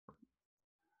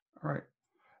All right.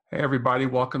 Hey, everybody.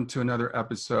 Welcome to another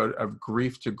episode of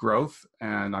Grief to Growth.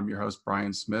 And I'm your host,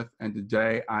 Brian Smith. And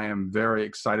today I am very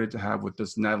excited to have with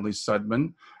us Natalie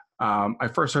Sudman. I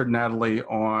first heard Natalie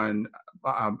on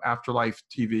Afterlife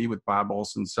TV with Bob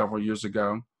Olson several years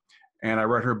ago. And I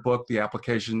read her book, The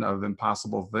Application of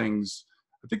Impossible Things.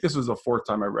 I think this was the fourth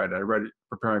time I read it. I read it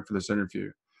preparing for this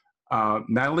interview.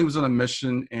 Natalie was on a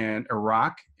mission in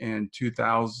Iraq in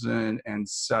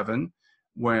 2007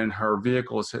 when her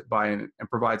vehicle is hit by an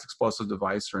improvised explosive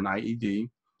device, or an IED.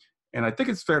 And I think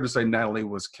it's fair to say Natalie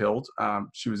was killed.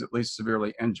 She was at least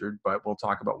severely injured, but we'll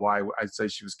talk about why I'd say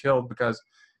she was killed, because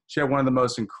she had one of the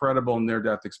most incredible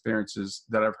near-death experiences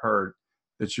that I've heard,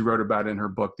 that she wrote about in her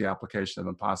book, The Application of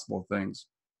Impossible Things.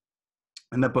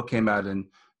 And that book came out in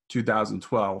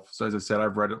 2012. So as I said,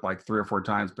 I've read it like 3 or 4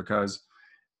 times because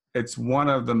it's one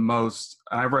of the most,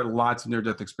 and I've read lots of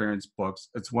near-death experience books.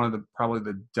 It's one of the, probably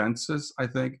the densest, I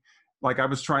think. Like, I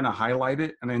was trying to highlight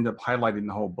it and I ended up highlighting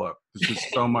the whole book. There's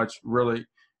just so much really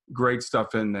great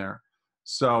stuff in there.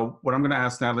 So what I'm going to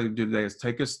ask Natalie to do today is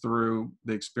take us through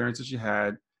the experiences she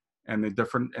had and the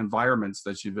different environments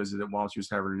that she visited while she was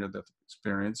having a near-death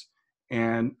experience,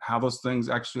 and how those things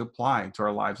actually apply to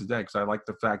our lives today. Because I like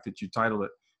the fact that you titled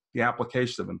it, The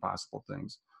Application of Impossible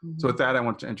Things. Mm-hmm. So with that, I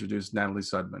want to introduce Natalie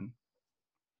Sudman.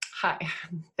 Hi.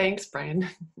 Thanks, Brian.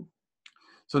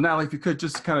 So Natalie, if you could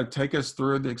just kind of take us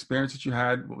through the experience that you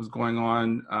had, what was going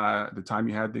on at the time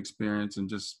you had the experience, and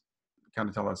just kind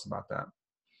of tell us about that.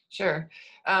 Sure.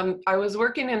 I was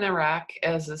working in Iraq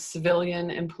as a civilian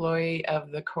employee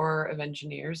of the Corps of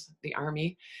Engineers, the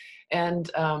Army, and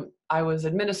I was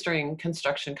administering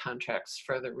construction contracts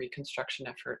for the reconstruction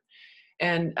effort.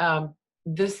 And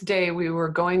this day we were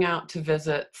going out to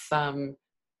visit some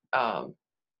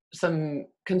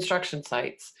construction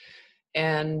sites,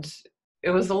 and it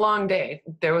was a long day.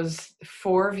 There was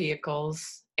 4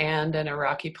 vehicles and an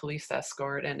Iraqi police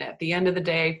escort. And at the end of the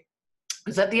day,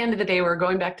 we were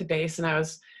going back to base, and I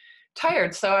was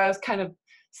tired. So I was kind of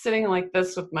sitting like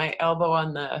this with my elbow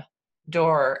on the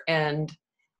door, and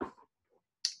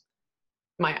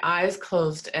my eyes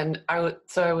closed. And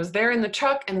so I was there in the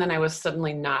truck, and then I was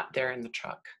suddenly not there in the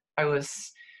truck. I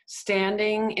was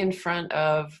standing in front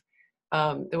of,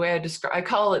 the way I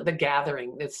call it the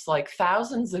gathering. It's like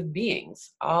thousands of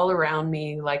beings all around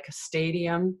me, like a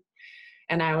stadium.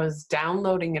 And I was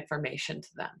downloading information to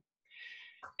them.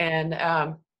 And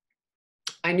I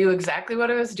knew exactly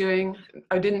what I was doing.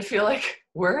 I didn't feel like,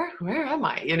 where am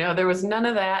I? You know, there was none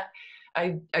of that.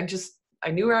 I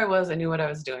knew where I was. I knew what I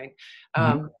was doing.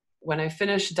 Mm-hmm. When I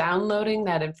finished downloading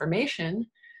that information,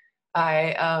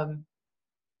 I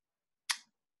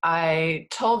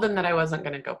told them that I wasn't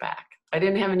going to go back. I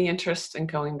didn't have any interest in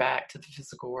going back to the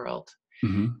physical world.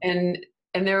 Mm-hmm. And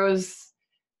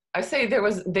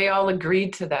they all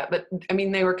agreed to that, but I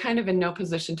mean, they were kind of in no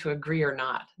position to agree or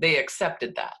not. They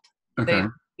accepted that. Okay.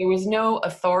 There was no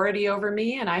authority over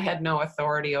me, and I had no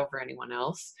authority over anyone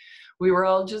else. We were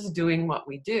all just doing what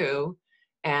we do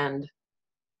and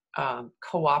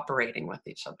cooperating with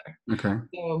each other. Okay.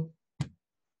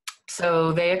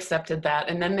 So they accepted that.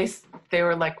 And then they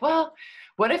were like, well,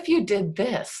 what if you did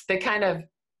this? They kind of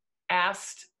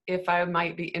asked if I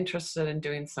might be interested in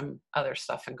doing some other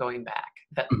stuff and going back,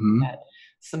 that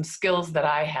some skills that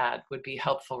I had would be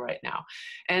helpful right now.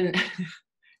 And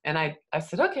I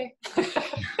said, okay.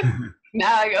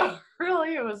 Now I go,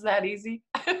 really? It was that easy?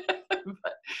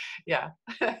 But yeah.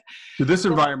 So this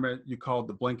environment you called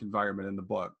the blink environment in the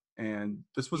book. And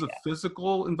this was a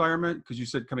physical environment, because you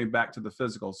said coming back to the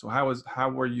physical. So how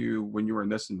were you when you were in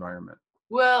this environment?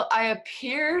 Well, I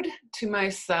appeared to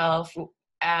myself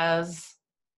as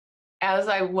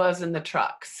I was in the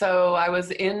truck. So I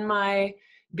was in my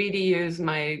BDUs,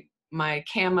 my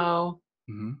camo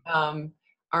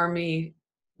Army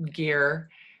gear.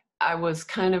 I was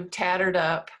kind of tattered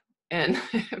up and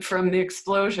from the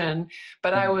explosion,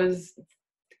 but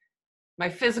my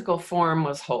physical form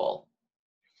was whole.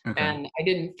 Okay. And I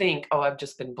didn't think, oh, I've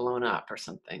just been blown up or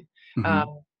something. Mm-hmm.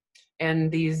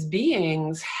 And these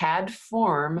beings had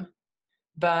form,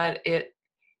 but it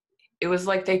was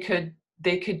like they could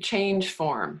change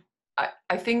form.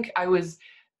 I think it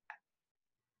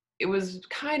was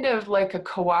kind of like a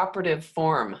cooperative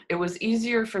form. It was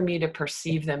easier for me to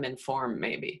perceive them in form,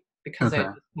 maybe, because I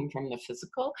come from the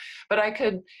physical. But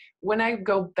when I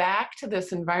go back to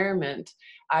this environment,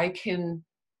 I can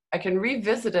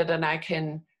revisit it, and I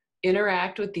can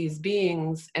interact with these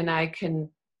beings, and I can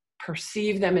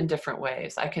perceive them in different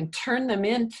ways. I can turn them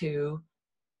into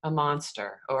a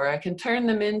monster, or I can turn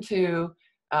them into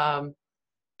an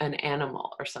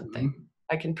animal or something. Mm-hmm.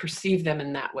 I can perceive them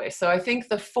in that way. So I think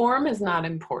the form is not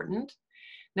important.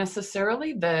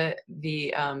 necessarily. The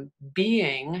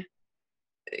being,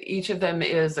 each of them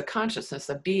is a consciousness,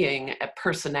 a being, a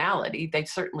personality. They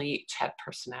certainly each had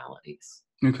personalities.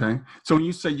 Okay. So when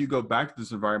you say you go back to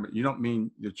this environment, you don't mean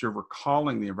that you're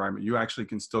recalling the environment. You actually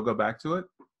can still go back to it?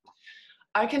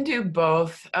 I can do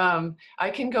both. I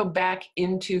can go back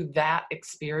into that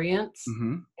experience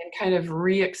Mm-hmm. and kind of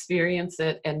re-experience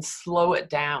it and slow it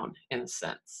down in a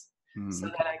sense, so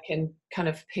Okay. that I can kind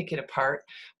of pick it apart.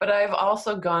 But I've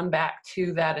also gone back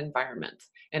to that environment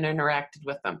and interacted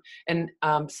with them. And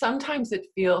sometimes it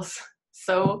feels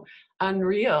so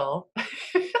unreal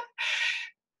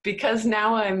because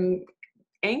now I'm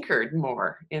anchored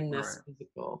more in this Right.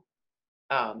 physical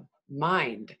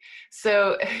mind.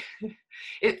 So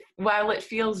while it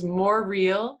feels more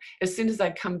real, as soon as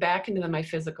I come back into my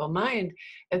physical mind,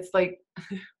 it's like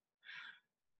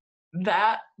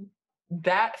that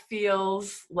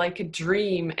feels like a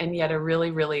dream, and yet a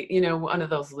really, really, one of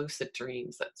those lucid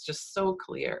dreams that's just so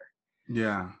clear.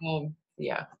 Yeah.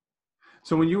 Yeah.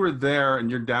 So when you were there and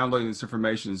you're downloading this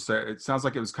information, so it sounds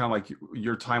like it was kind of like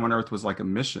your time on Earth was like a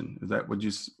mission. Is that would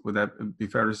that be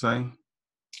fair to say?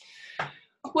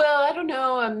 Well, I don't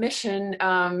know, a mission,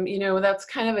 that's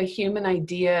kind of a human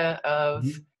idea of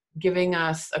Mhm. giving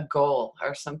us a goal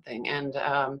or something. And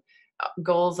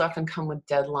goals often come with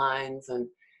deadlines, and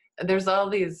there's all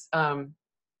these,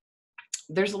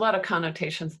 there's a lot of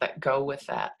connotations that go with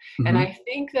that. And Mhm. I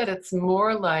think that it's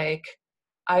more like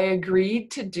I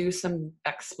agreed to do some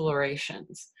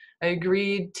explorations. I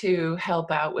agreed to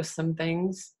help out with some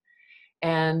things.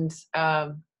 And,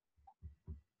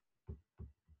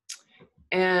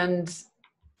 and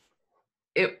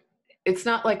it's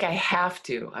not like I have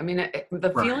to. I mean,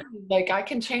 the Right. feeling is like I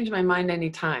can change my mind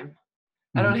anytime.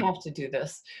 I Mhm. don't have to do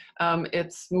this.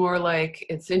 It's more like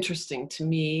it's interesting to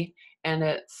me, and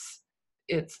it's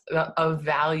of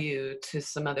value to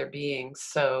some other beings.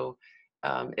 So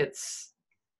it's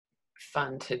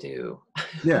fun to do.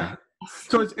 Yeah.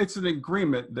 So it's an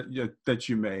agreement that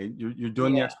you made. You're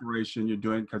doing the Yeah. exploration. You're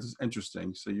doing because it's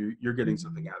interesting. So you're getting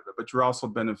something Mhm. out of it, but you're also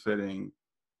benefiting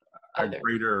a Other.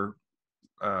 greater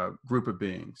group of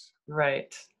beings.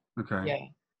 Right. Okay. Yeah.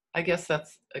 I guess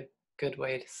that's a good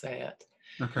way to say it.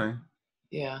 Okay.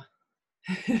 Yeah.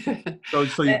 So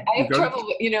I you have go to trouble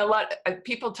with, a lot,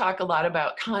 people talk a lot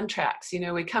about contracts.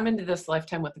 We come into this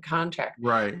lifetime with a contract,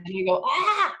 right. and you go,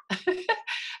 ah! I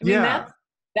mean, Yeah.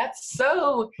 that's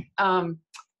so,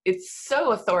 it's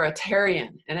so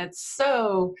authoritarian, and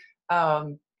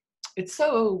um, it's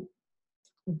so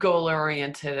goal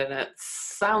oriented, and it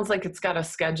sounds like it's got a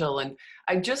schedule, and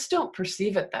I just don't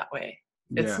perceive it that way.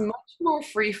 It's Yeah. much more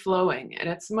free flowing, and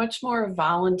it's much more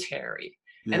voluntary,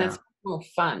 and Yeah. it's more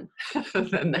fun than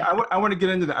Yeah, that. I want to get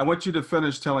into that. I want you to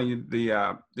finish telling you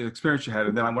the experience you had,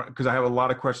 and then because I have a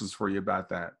lot of questions for you about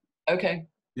that. Okay.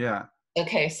 Yeah.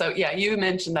 Okay. So yeah, you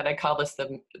mentioned that I call this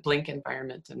the blink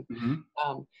environment, and Hmm.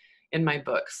 um, in my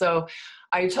book. So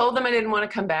I told them I didn't want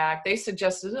to come back. They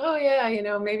suggested, oh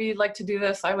yeah, maybe you'd like to do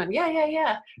this. I went, yeah, yeah,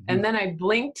 yeah. Hmm. And then I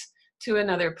blinked to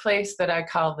another place that I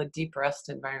call the deep rest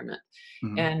environment.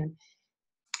 Hmm. And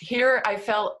here I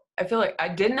feel like I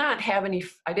did not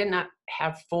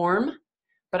have form,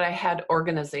 but I had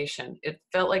organization. It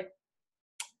felt like,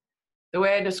 the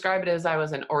way I describe it is, I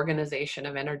was an organization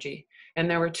of energy. And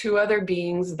there were two other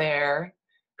beings there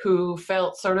who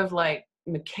felt sort of like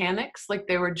mechanics, like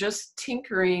they were just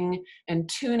tinkering and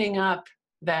tuning up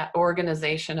that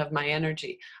organization of my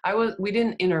energy. We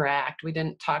didn't interact, we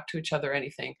didn't talk to each other or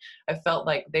anything. I felt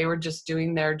like they were just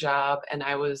doing their job, and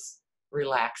I was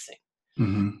relaxing.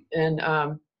 Hmm.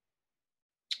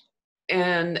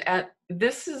 And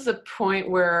this is a point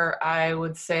where I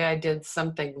would say I did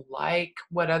something like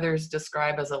what others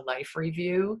describe as a life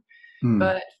review. Hmm.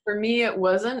 But for me, there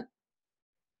wasn't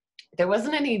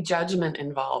any judgment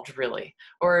involved, really.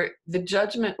 Or the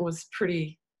judgment was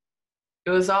it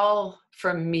was all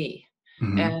from me.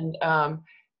 Hmm.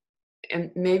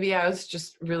 And maybe I was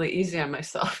just really easy on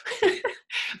myself.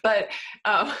 But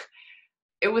um,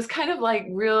 it was kind of like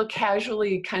real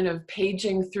casually kind of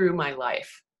paging through my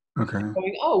life, Okay.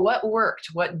 going, oh, what worked,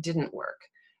 what didn't work,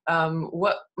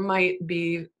 what might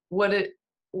be,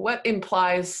 what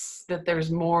implies that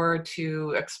there's more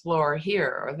to explore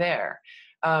here or there.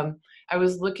 I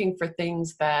was looking for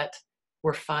things that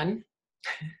were fun.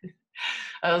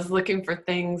 I was looking for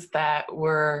things that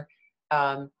were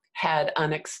had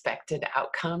unexpected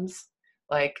outcomes.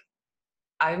 Like,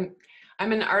 I'm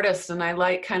I'm an artist, and I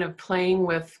like kind of playing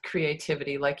with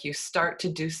creativity. Like, you start to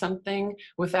do something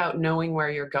without knowing where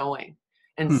you're going,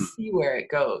 and Hmm. see where it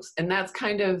goes. And that's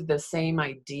kind of the same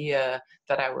idea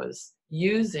that I was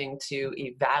using to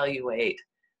evaluate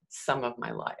some of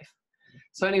my life.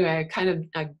 So anyway,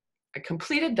 I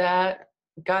completed that,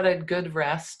 got a good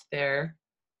rest there,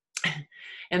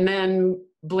 and then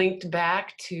blinked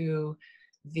back to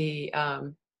the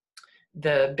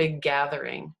big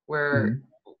gathering where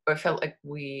I felt like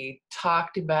we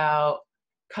talked about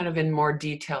kind of in more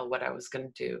detail what I was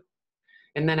going to do.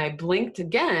 And then I blinked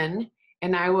again,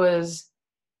 and I was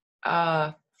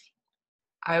hovering.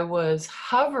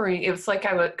 It was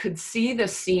like could see the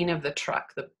scene of the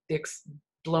truck, the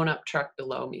blown up truck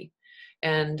below me.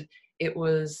 And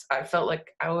I felt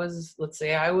like let's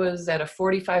say I was at a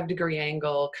 45-degree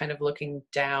angle, kind of looking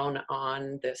down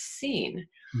on this scene.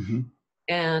 Mm-hmm.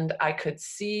 And I could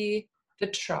see the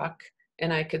truck,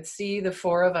 and I could see the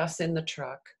four of us in the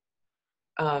truck.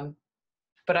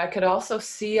 But I could also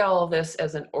see all of this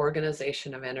as an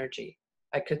organization of energy.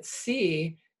 I could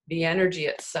see the energy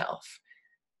itself.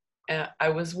 I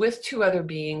was with two other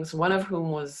beings, one of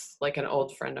whom was like an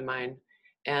old friend of mine,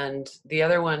 and the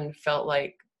other one felt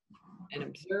like an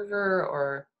observer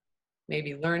or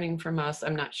maybe learning from us.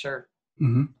 I'm not sure.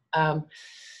 Mm-hmm.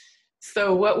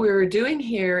 So what we were doing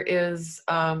here is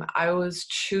I was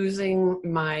choosing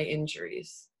my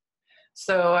injuries.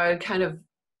 So I would kind of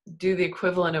do the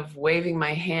equivalent of waving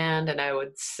my hand, and I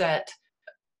would set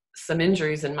some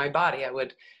injuries in my body. I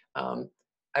would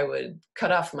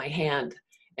cut off my hand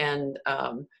and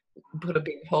put a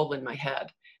big hole in my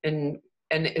head. And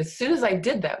as soon as I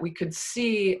did that, we could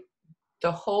see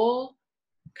the whole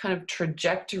kind of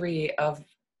trajectory of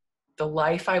the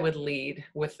life I would lead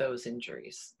with those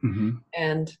injuries. Mm-hmm.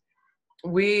 And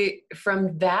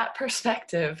from that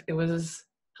perspective, it was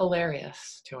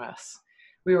hilarious to us.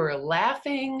 We were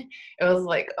laughing. It was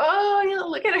like, oh, yeah,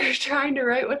 look at her trying to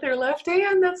write with her left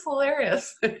hand. That's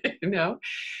hilarious.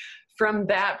 From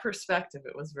that perspective,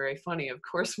 it was very funny. Of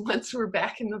course, once we're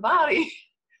back in the body,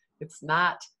 it's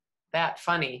not that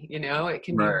funny. It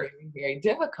can be very, very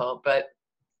difficult. But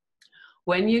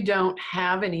when you don't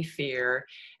have any fear,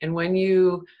 and when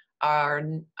you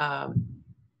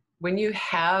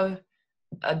have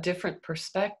a different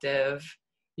perspective,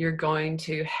 you're going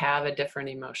to have a different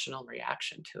emotional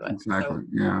reaction to it. Exactly. So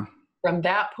yeah. From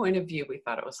that point of view, we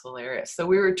thought it was hilarious. So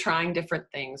we were trying different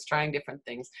things.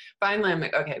 Finally, I'm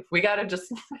like, okay, I gotta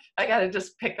just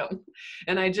pick them.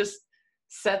 And I just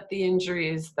set the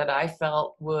injuries that I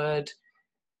felt would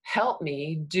help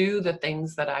me do the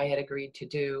things that I had agreed to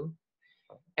do.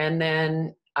 And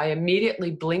then I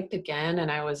immediately blinked again, and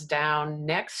I was down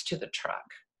next to the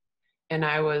truck. And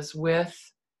I was with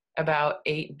about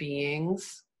 8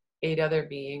 other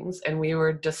beings, and we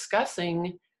were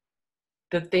discussing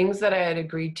the things that I had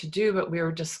agreed to do, but we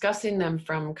were discussing them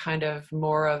from kind of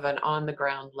more of an on the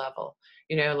ground level.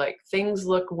 Like things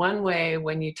look one way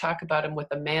when you talk about them with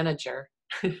a manager.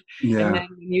 Yeah. And then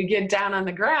when you get down on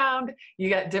the ground, you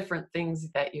got different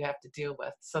things that you have to deal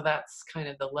with. So that's kind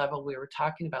of the level we were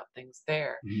talking about things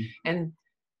there. Mm-hmm.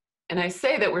 And I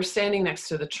say that we're standing next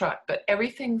to the truck, but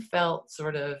everything felt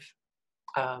sort of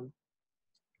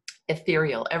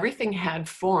ethereal. Everything had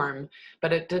form,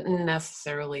 but it didn't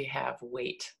necessarily have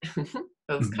weight. It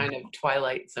was mm-hmm. kind of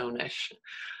Twilight Zone-ish.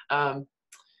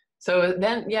 So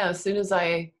then, yeah, as soon as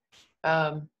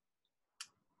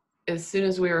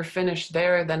we were finished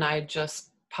there, then I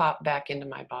just popped back into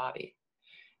my body.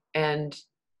 And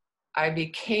I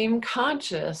became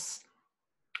conscious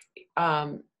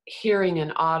hearing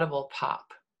an audible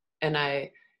pop. And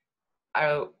I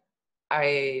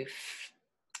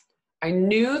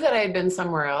knew that I had been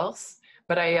somewhere else,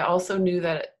 but I also knew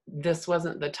that this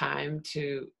wasn't the time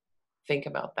to think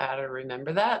about that or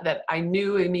remember that I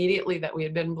knew immediately that we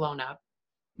had been blown up.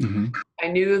 Mm-hmm. I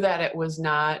knew that it was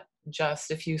not just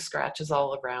a few scratches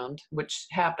all around, which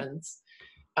happens.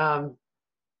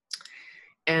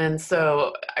 And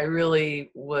so I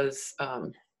really was,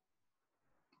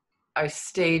 I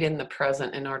stayed in the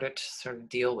present in order to sort of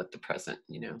deal with the present,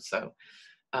 so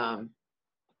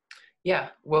yeah,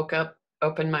 woke up,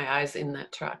 opened my eyes in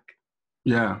that truck.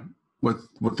 Yeah, with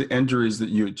the injuries that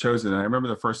you had chosen. I remember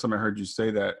the first time I heard you say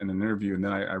that in an interview, and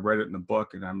then I read it in the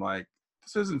book, and I'm like,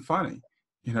 this isn't funny.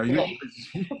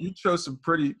 You chose some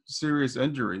pretty serious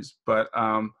injuries, but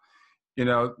I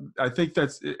think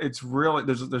it's really,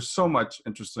 there's so much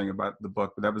interesting about the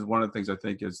book, but that was one of the things I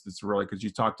think it's really, because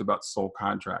you talked about soul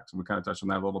contracts, and we kind of touched on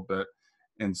that a little bit,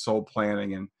 and soul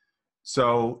planning. And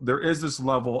so there is this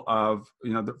level of,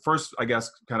 the first, I guess,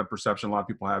 kind of perception a lot of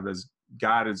people have is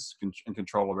God is in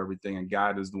control of everything, and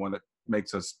God is the one that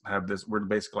makes us have this, we're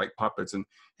basically like puppets, and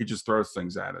he just throws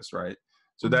things at us, right?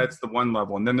 So that's the one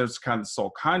level. And then there's kind of the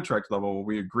soul contract level where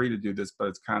we agree to do this, but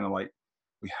it's kind of like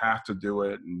we have to do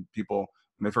it. And people,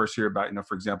 when they first hear about,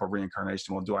 for example,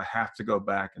 reincarnation. Well, do I have to go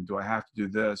back, and do I have to do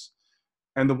this?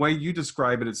 And the way you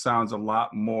describe it, it sounds a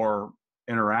lot more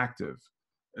interactive.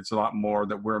 It's a lot more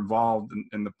that we're involved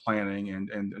in the planning.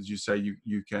 And as you say,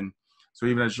 you can, so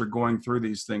even as you're going through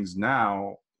these things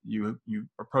now, you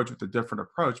approach with a different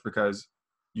approach because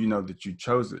you know that you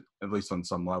chose it, at least on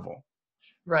some level.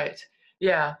 Right.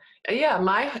 Yeah. Yeah.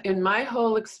 In my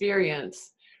whole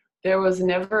experience, there was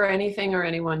never anything or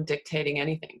anyone dictating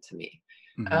anything to me.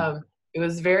 Mm-hmm. It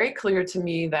was very clear to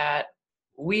me that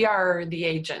we are the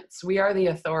agents, we are the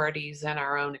authorities in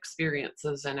our own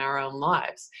experiences and our own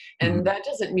lives. And Mm-hmm. that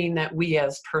doesn't mean that we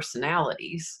as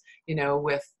personalities,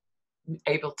 with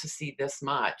able to see this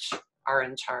much, are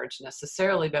in charge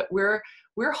necessarily, but we're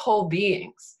whole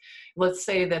beings. Let's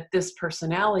say that this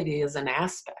personality is an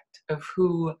aspect of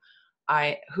who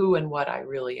and what I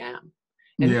really am.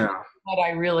 And Yeah. what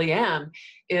I really am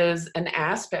is an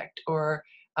aspect or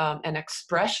an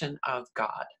expression of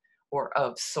God or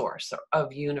of source or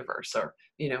of universe or,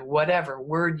 whatever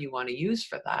word you want to use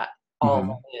for that, all Mm-hmm.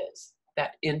 that is,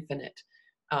 that infinite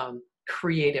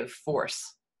creative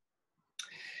force.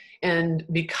 And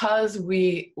because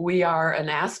we are an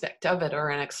aspect of it or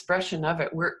an expression of it,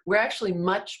 we're actually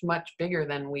much, much bigger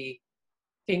than we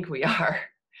think we are.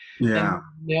 Yeah. And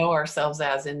know ourselves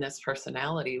as in this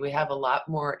personality. We have a lot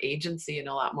more agency and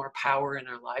a lot more power in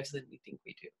our lives than we think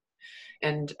we do.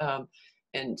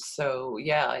 And so,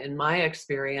 yeah, in my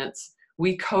experience,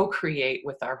 we co-create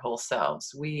with our whole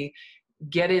selves. We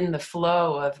get in the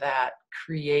flow of that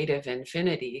creative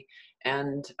infinity,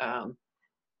 and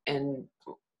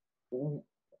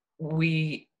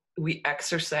we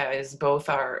exercise both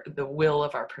the will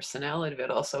of our personality,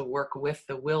 but also work with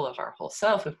the will of our whole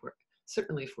self if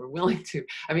we're willing to.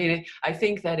 I mean, I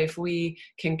think that if we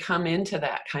can come into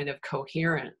that kind of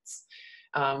coherence,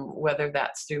 whether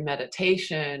that's through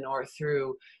meditation or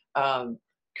through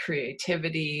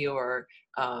creativity or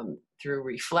through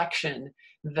reflection,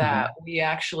 that Mm-hmm. we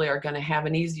actually are going to have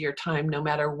an easier time no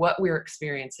matter what we're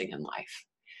experiencing in life,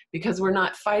 because we're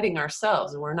not fighting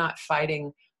ourselves, we're not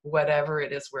fighting whatever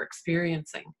it is we're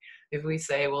experiencing. If we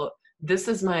say, well, this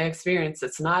is my experience,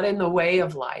 it's not in the way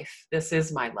of life, this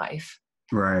is my life.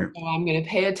 Right. So I'm going to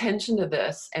pay attention to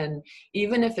this. And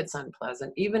even if it's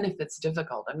unpleasant, even if it's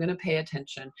difficult, I'm going to pay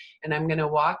attention and I'm going to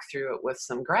walk through it with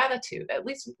some gratitude, at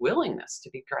least willingness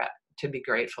to be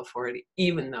grateful for it,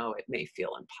 even though it may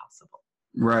feel impossible.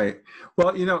 Right.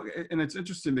 Well, and it's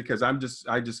interesting because I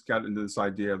just got into this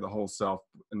idea of the whole self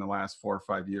in the last 4 or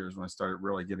 5 years when I started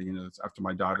really getting into this after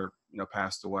my daughter,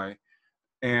 passed away.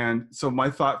 And so my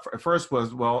thought at first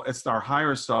was, well, it's our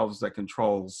higher selves that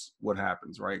controls what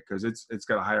happens, right? Because it's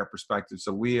got a higher perspective.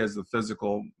 So we as the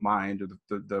physical mind or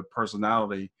the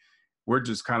personality, we're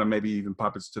just kind of maybe even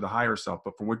puppets to the higher self.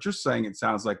 But from what you're saying, it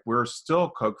sounds like we're still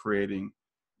co-creating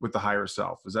with the higher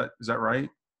self. Is that right?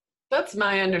 That's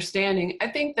my understanding. I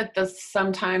think that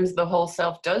sometimes the whole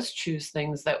self does choose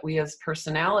things that we as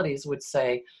personalities would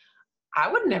say, I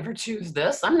would never choose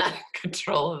this. I'm not in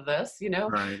control of this,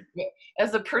 Right.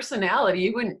 As a personality,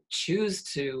 you wouldn't choose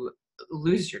to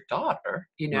lose your daughter,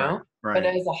 Right. But Right.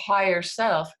 as a higher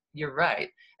self, you're right.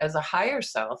 As a higher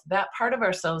self, that part of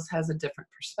ourselves has a different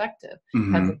perspective,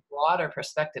 has a Mm-hmm. broader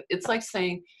perspective. It's like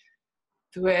saying,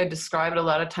 the way I describe it a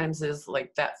lot of times is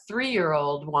like that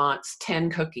 3-year-old wants 10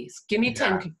 cookies. Give me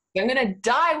 10 Yeah. cookies. I'm going to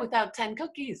die without 10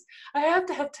 cookies. I have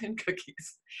to have 10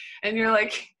 cookies. And you're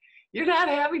like, you're not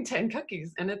having 10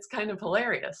 cookies. And it's kind of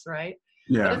hilarious, right?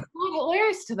 But Yeah. it's not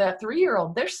hilarious to that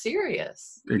 3-year-old. They're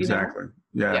serious, Exactly.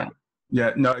 Yeah. Yeah.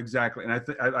 Yeah. No, exactly. And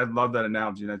I love that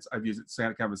analogy. And I've used it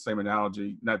kind of the same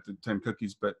analogy, not the 10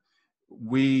 cookies, but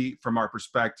we, from our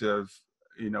perspective,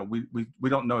 we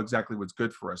don't know exactly what's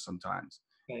good for us sometimes.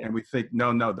 Right. And we think,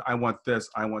 no, I want this.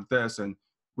 And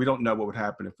we don't know what would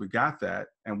happen if we got that.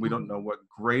 And we don't know what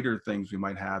greater things we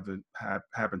might have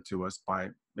happen to us by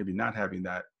maybe not having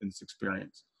that in this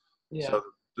experience. Yeah. So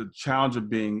the challenge of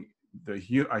being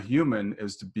a human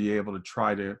is to be able to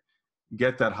try to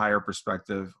get that higher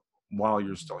perspective while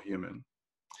you're still human.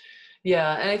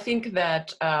 Yeah. And I think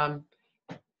that,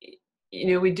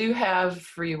 we do have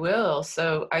free will.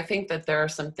 So I think that there are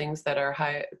some things that our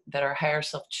higher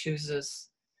self chooses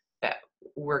that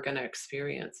we're going to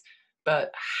experience,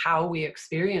 but how we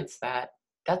experience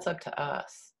that's up to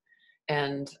us.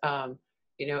 And,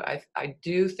 I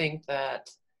do think that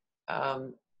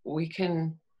we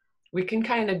can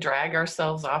kind of drag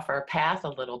ourselves off our path a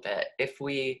little bit if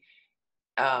we,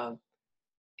 uh,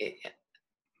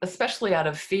 especially out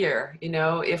of fear,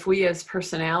 if we as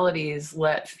personalities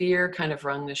let fear kind of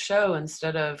run the show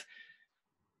instead of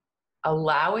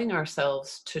allowing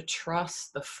ourselves to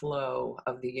trust the flow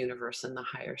of the universe and the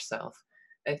higher self.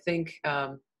 I think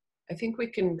we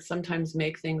can sometimes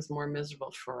make things more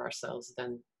miserable for ourselves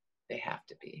than they have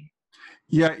to be.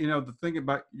 Yeah, the thing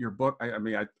about your book, I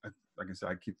mean, like I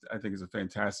said, I think it's a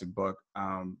fantastic book.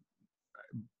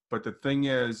 But the thing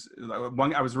is,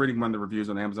 I was reading one of the reviews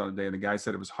on Amazon today, and the guy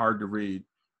said it was hard to read,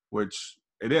 which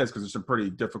it is because there's some pretty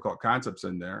difficult concepts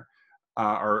in there,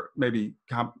 or maybe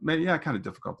yeah, kind of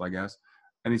difficult, I guess.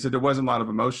 And he said there wasn't a lot of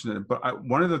emotion in it. But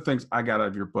one of the things I got out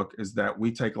of your book is that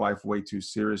we take life way too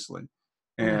seriously.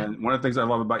 And one of the things I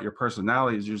love about your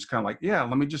personality is you're just kind of like, yeah,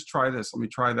 let me just try this, let me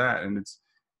try that, and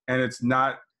it's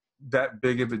not that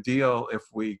big of a deal if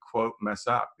we quote mess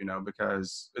up,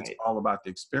 because it's all about the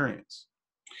experience.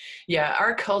 Yeah,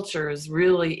 our culture is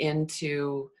really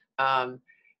into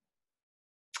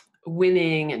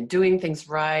winning and doing things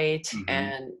right.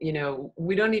 And,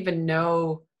 we don't even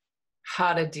know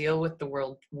how to deal with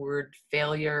the word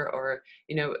failure, or,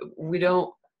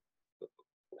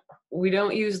 we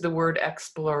don't use the word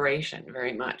exploration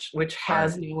very much, which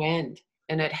has no end,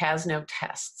 and it has no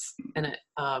tests, and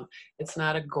it's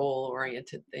not a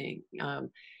goal-oriented thing.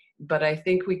 But I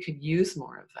think we could use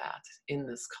more of that in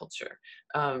this culture.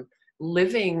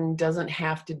 Living doesn't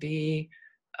have to be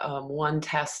one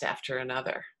test after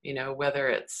another, whether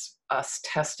it's us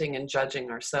testing and judging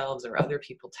ourselves or other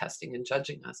people testing and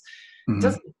judging us. It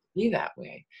doesn't have to be that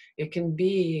way. It can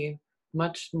be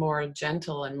much more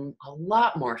gentle and a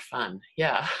lot more fun.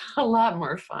 Yeah, a lot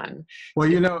more fun.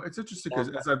 Well, it's interesting because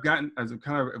as I've kind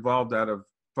of evolved out of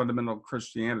fundamental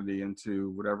Christianity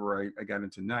into whatever I got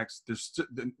into next,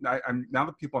 now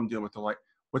the people I'm dealing with are like,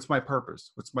 what's my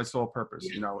purpose? What's my sole purpose?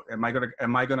 Am I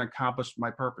gonna accomplish my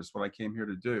purpose, what I came here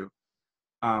to do?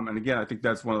 And again, I think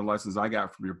that's one of the lessons I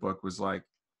got from your book was like,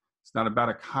 it's not about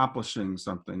accomplishing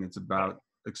something. It's about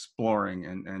exploring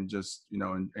and just,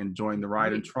 enjoying the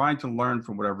ride and trying to learn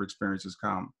from whatever experiences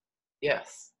come.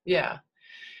 Yes. Yeah.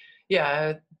 Yeah,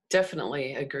 I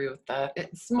definitely agree with that.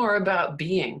 It's more about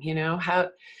being, how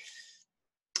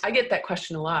I get that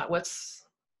question a lot. What's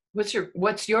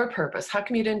your purpose? How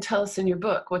come you didn't tell us in your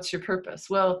book? What's your purpose?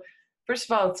 Well, first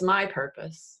of all, it's my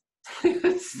purpose.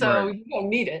 So you don't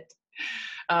need it.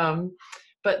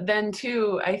 But then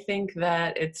too, I think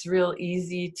that it's real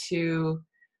easy to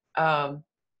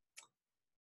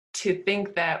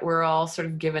think that we're all sort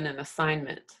of given an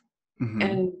assignment.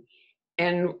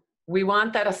 And we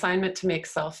want that assignment to make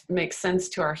sense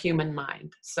to our human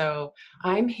mind. So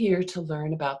I'm here to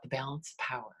learn about the balance of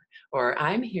power, or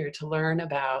I'm here to learn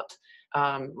about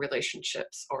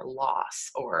relationships or loss,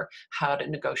 or how to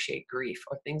negotiate grief,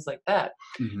 or things like that.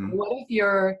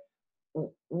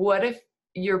 What if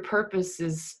your purpose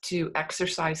is to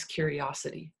exercise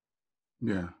curiosity?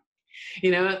 Yeah.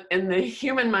 And the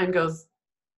human mind goes,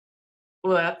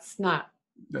 well, that's not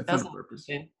purpose.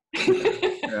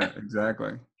 Yeah,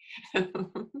 exactly.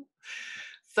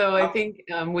 So I think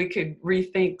we could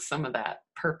rethink some of that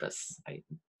purpose.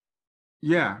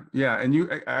 Yeah.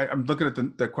 And I'm looking at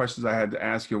the questions I had to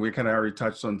ask you. We kind of already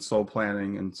touched on soul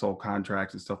planning and soul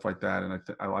contracts and stuff like that. And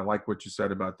I like what you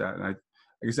said about that. And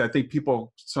I think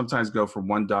people sometimes go from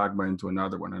one dogma into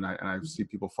another one. And I see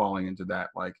people falling into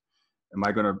that. Like, am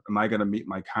I gonna meet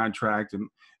my contract? And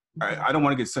I don't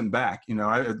want to get sent back.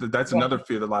 That's another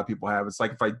fear that a lot of people have. It's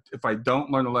like, if I don't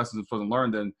learn the lessons I'm supposed to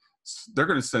learn, then they're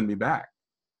going to send me back.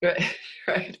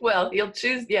 Right. Well, you'll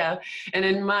choose. Yeah. And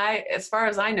as far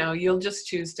as I know, you'll just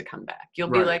choose to come back. You'll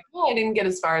be like, oh, I didn't get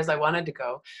as far as I wanted to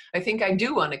go. I think I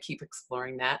do want to keep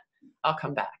exploring that. I'll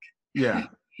come back. Yeah.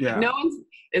 No one's,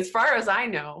 as far as I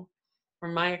know,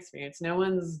 from my experience, no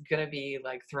one's going to be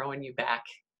like throwing you back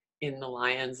in the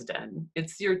lion's den.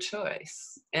 It's your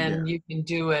choice, and you can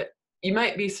do it. You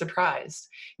might be surprised.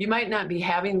 You might not be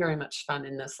having very much fun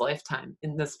in this lifetime,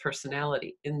 in this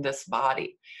personality, in this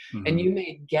body. And you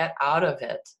may get out of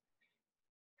it,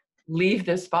 leave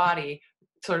this body,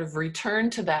 sort of return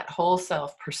to that whole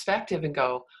self perspective and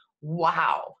go,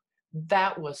 wow,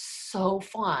 that was so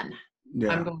fun.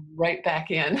 I'm going right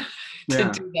back in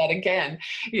to do that again.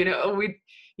 You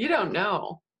don't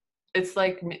know. It's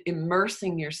like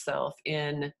immersing yourself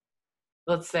in,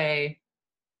 let's say,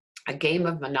 a game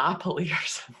of Monopoly or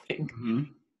something.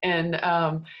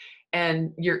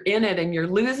 And you're in it and you're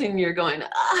losing, you're going,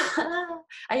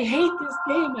 I hate this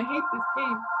game. I hate this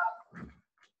game.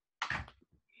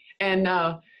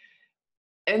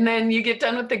 And then you get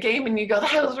done with the game and you go,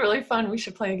 that was really fun. We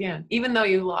should play again, even though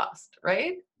you lost,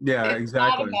 right? Yeah, exactly. It's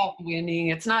not about winning.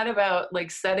 It's not about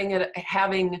like setting it,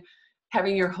 having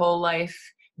your whole life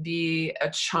be a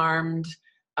charmed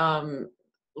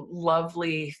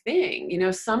lovely thing. You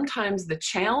know, sometimes the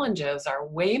challenges are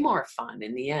way more fun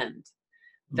in the end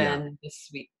Yeah. than the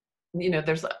sweet. You know,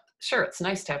 sure, it's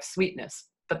nice to have sweetness,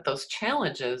 but those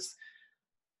challenges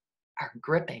are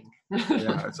gripping.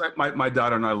 Yeah, it's like my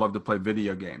daughter and I love to play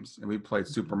video games, and we played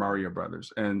Super Mario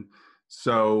Brothers. And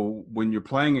so when you're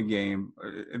playing a game,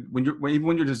 even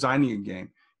when you're designing a game,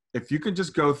 if you could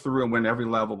just go through and win every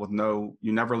level with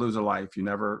you never lose a life, you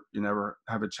never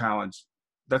have a challenge,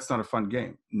 that's not a fun game.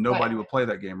 Right, Nobody would play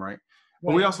that game, right?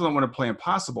 But we right, also don't want to play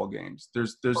impossible games.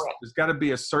 correct. There's got to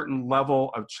be a certain level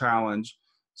of challenge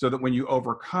so that when you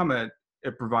overcome it,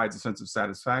 it provides a sense of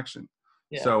satisfaction.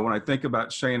 Yeah, So when I think about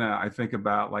Shayna, I think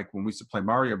about like when we used to play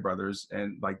Mario Brothers,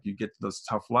 and like you get to those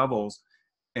tough levels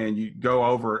and you go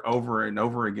over it over and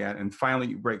over again, and finally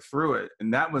you break through it.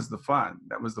 And that was the fun.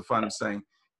 That was the fun of saying,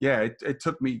 yeah, it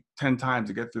took me 10 times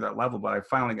to get through that level, but I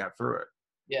finally got through it.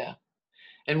 yeah.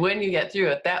 And when you get through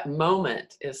it, that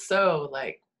moment is so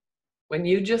like when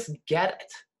you just get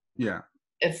it, Yeah.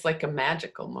 it's like a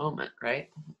magical moment, right?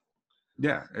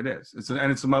 Yeah, it is.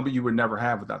 And it's a moment you would never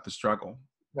have without the struggle.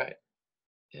 Right.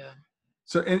 Yeah.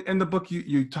 So in the book,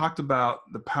 you talked about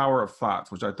the power of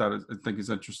thoughts, which I think is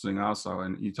interesting also.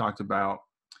 And you talked about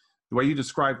the way you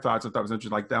describe thoughts. I thought was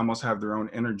interesting. Like they almost have their own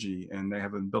energy and they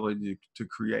have an ability to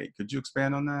create. Could you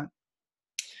expand on that?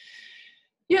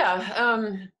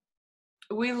 Yeah.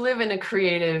 We live in a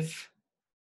creative,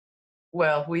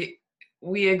 well, we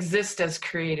exist as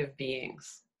creative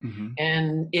beings Hmm.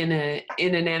 and in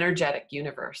an energetic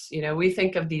universe. You know, we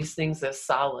think of these things as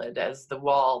solid, as the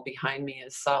wall behind me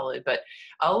is solid, but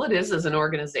all it is an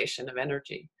organization of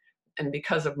energy. And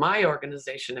because of my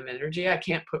organization of energy, I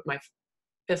can't put my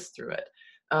fist through it.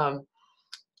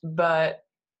 But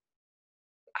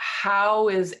how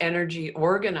is energy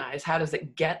organized? How does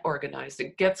it get organized?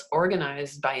 It gets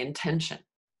organized by intention,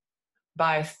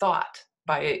 by thought,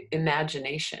 by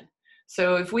imagination.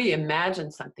 So if we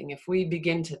imagine something, if we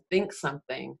begin to think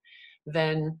something,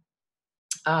 then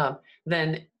uh,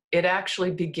 then it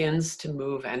actually begins to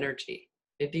move energy.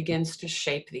 It begins to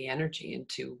shape the energy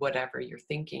into whatever you're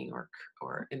thinking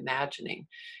or imagining,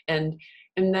 and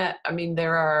that, I mean,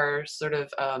 there are sort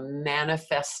of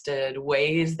manifested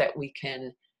ways that we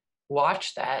can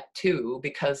watch that too,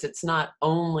 because it's not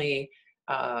only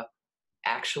uh,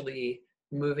 actually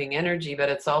moving energy, but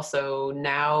it's also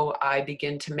now I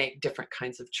begin to make different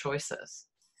kinds of choices.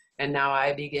 And now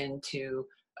I begin to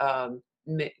um,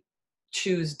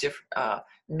 choose different,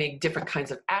 make different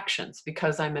kinds of actions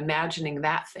because I'm imagining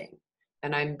that thing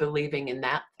and I'm believing in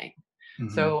that thing. Hmm.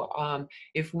 So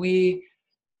if we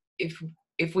if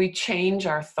if we change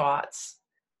our thoughts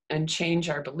and change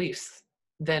our beliefs,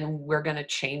 then we're going to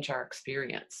change our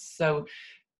experience. So,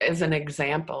 as an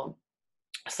example,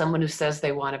 someone who says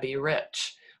they want to be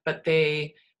rich, but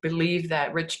they believe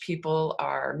that rich people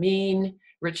are mean,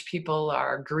 rich people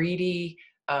are greedy,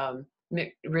 um,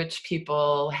 rich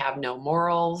people have no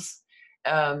morals,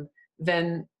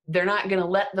 then they're not going to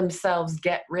let themselves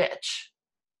get rich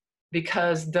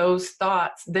because those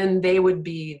thoughts, then they would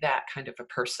be that kind of a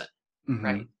person, Hmm.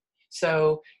 right?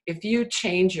 So if you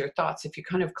change your thoughts, if you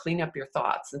kind of clean up your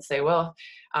thoughts and say, well,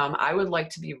 I would like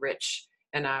to be rich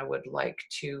and I would like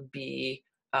to be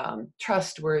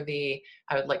trustworthy.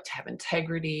 I would like to have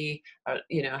integrity,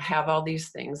 you know, have all these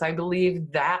things. I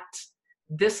believe that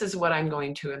this is what I'm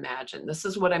going to imagine. This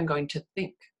is what I'm going to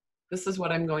think. This is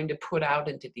what I'm going to put out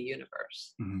into the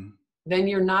universe. Hmm. Then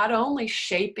you're not only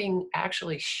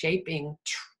actually shaping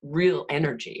real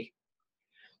energy,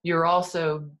 you're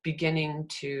also beginning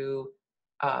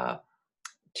uh,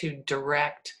 to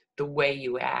direct the way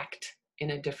you act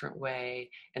in a different way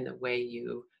and the way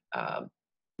you um,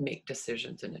 make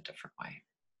decisions in a different way.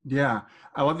 Yeah,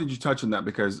 I love that you touch on that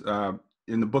because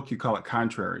in the book you call it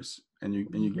contraries, and you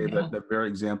gave Yeah. that very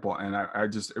example, and I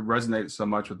just it resonated so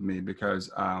much with me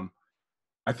because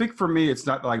I think for me it's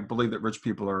not like believe that rich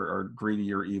people are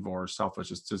greedy or evil or selfish.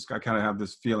 It's just I kind of have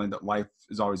this feeling that life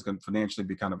is always going to financially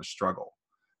be kind of a struggle.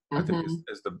 I think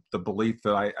Mm-hmm. is the belief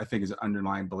that I think is an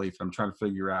underlying belief. I'm trying to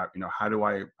figure out, you know, how do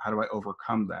I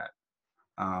overcome that?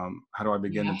 How do I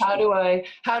begin Yeah. to change?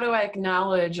 How do I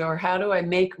acknowledge or how do I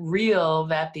make real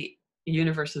that the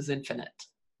universe is infinite,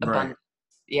 Right, abundant?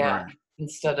 Yeah. right,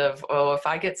 Instead of, oh, if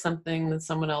I get something, then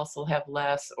someone else will have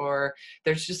less, or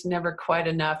there's just never quite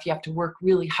enough. You have to work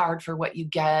really hard for what you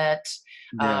get.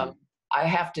 yeah, Um, I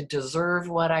have to deserve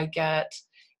what I get.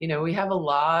 You know, we have a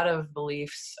lot of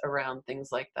beliefs around things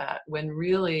like that when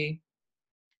really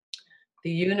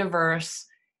the universe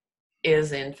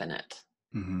is infinite.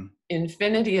 hmm,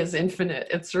 Infinity is infinite.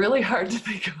 It's really hard to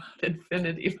think about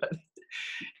infinity, but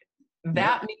yeah,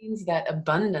 that means that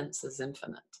abundance is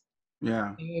infinite.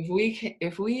 Yeah.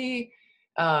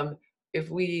 Um, if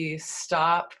we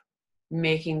stop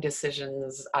making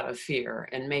decisions out of fear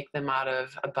and make them out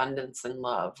of abundance and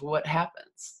love, what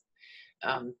happens?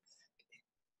 Um,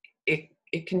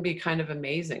 it can be kind of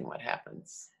amazing what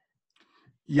happens,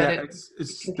 but Yeah, it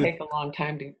can take a long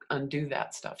time to undo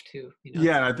that stuff too. You know,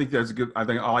 yeah, I think that's a good. I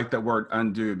think I like that word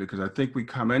undo, because I think we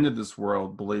come into this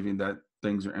world believing that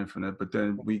things are infinite, but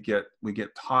then we get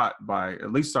taught by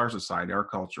at least our society, our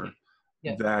culture,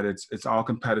 yeah, that it's all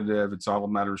competitive, it's all a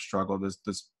matter of struggle.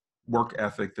 This work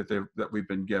ethic that we've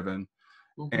been given,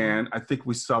 hmm and I think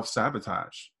we self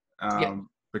sabotage, yeah,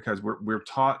 because we're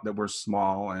taught that we're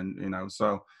small, and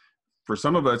so for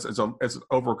some of us, it's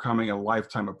overcoming a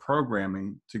lifetime of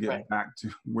programming to right. get back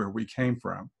to where we came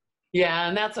from. Yeah,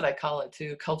 and that's what I call it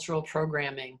too, cultural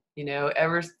programming. You know,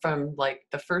 ever from like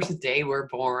the first day we're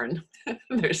born,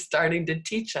 they're starting to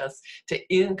teach us, to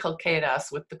inculcate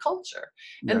us with the culture.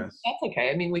 And Yes. that's okay.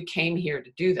 I mean, we came here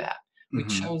to do that. We Hmm.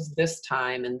 chose this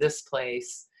time and this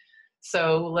place.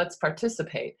 So let's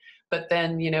participate. But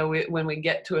then, you know, when we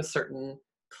get to a certain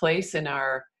place in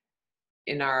our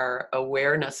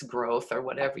awareness growth or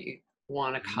whatever you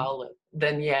want to Hmm. call it,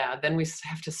 then yeah, then we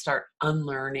have to start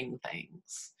unlearning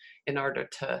things in order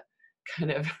to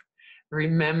kind of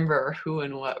remember who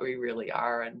and what we really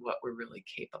are and what we're really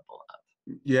capable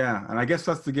of. Yeah, and I guess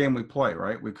that's the game we play,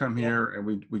 right? We come Yeah. here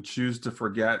and we choose to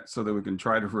forget so that we can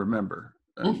try to remember.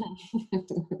 And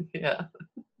Yeah.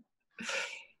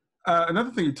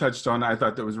 another thing you touched on, I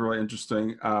thought that was really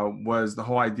interesting, was the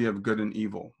whole idea of good and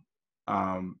evil.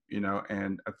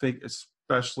 And I think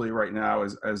especially right now,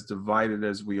 as divided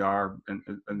as we are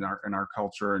in our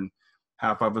culture, and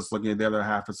half of us looking at the other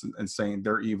half and saying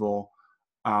they're evil.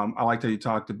 I like that you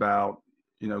talked about,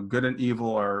 good and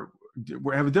evil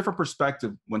we have a different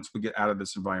perspective once we get out of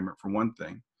this environment, for one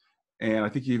thing. And I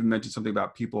think you even mentioned something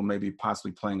about people maybe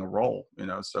possibly playing a role.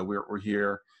 So we're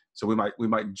here, so we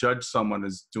might judge someone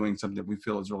as doing something that we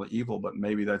feel is really evil, but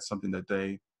maybe that's something that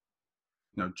they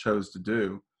chose to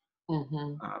do.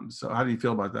 hmm So how do you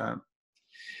feel about that?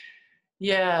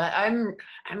 Yeah, I'm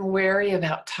wary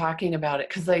about talking about it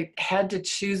because I had to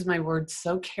choose my words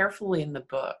so carefully in the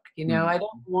book. You know,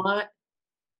 Mhm.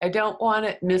 I don't want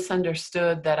it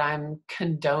misunderstood that I'm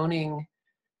condoning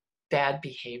bad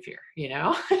behavior, you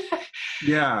know?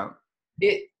 Yeah.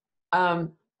 it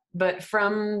um but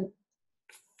from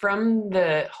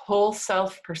the whole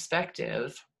self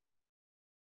perspective,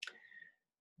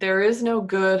 there is no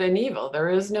good and evil. There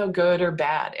is no good or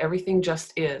bad. Everything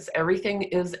just is. Everything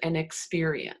is an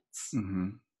experience. Hmm.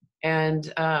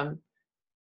 And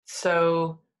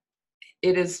so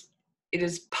it is it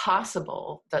is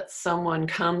possible that someone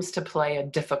comes to play a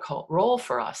difficult role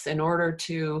for us uh,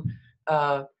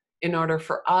 in order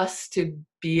for us to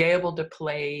be able to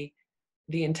play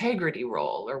the integrity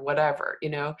role or whatever.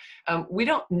 We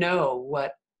don't know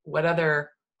what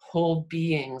other whole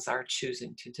beings are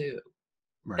choosing to do.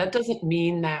 Right. That doesn't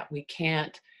mean that we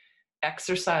can't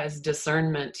exercise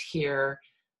discernment here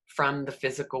from the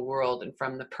physical world and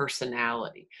from the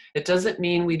personality. It doesn't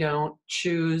mean we don't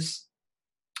choose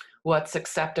what's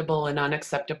acceptable and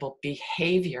unacceptable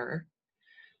behavior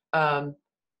um,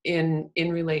 in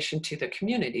relation to the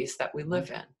communities that we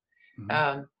live in.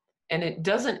 Hmm. And it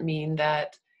doesn't mean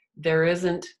that there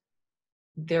isn't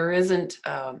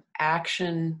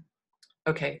action.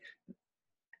 Okay,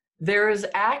 there is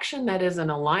action that is in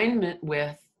alignment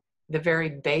with the very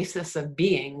basis of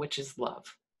being, which is love.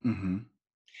 Hmm.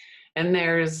 And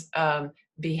there's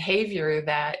behavior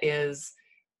that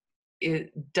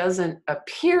it doesn't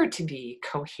appear to be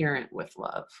coherent with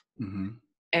love. Hmm.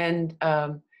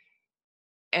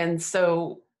 And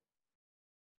so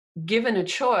given a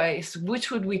choice,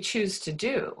 which would we choose to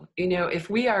do? If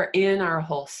we are in our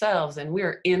whole selves and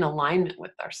we're in alignment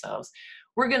with ourselves,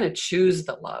 we're going to choose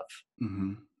the love.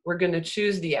 Hmm. We're going to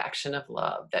choose the action of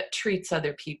love that treats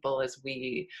other people as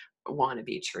we want to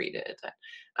be treated,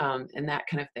 and that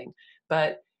kind of thing.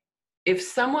 But if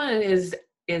someone is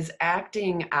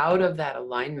acting out of that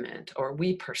alignment, or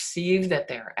we perceive that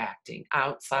they're acting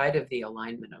outside of the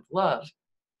alignment of love,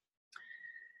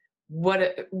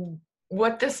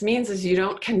 what this means is you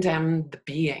don't condemn the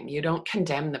being, you don't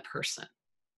condemn the person.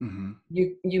 Hmm.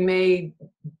 You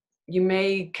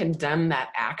may condemn that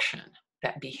action,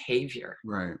 that behavior.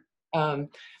 Right.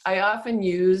 I often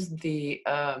use the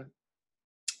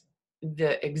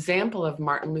example of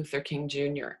Martin Luther King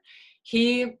Jr.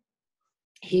 He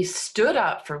stood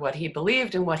up for what he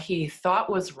believed and what he thought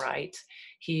was right.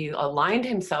 He aligned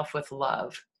himself with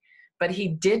love, but he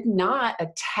did not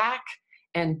attack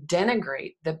and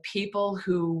denigrate the people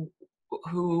who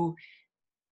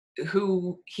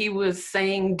who he was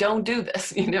saying, don't do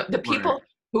this. You know, the Right. people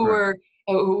who Right.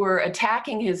 were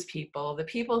attacking his people, the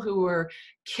people who were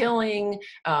killing,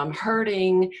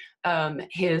 hurting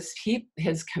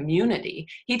his community.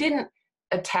 He didn't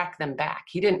attack them back.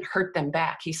 He didn't hurt them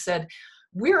back. He said,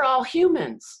 we're all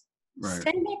humans. Right.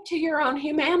 Stand up to your own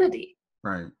humanity.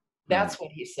 Right. Right. That's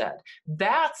what he said.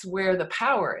 That's where the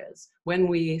power is. When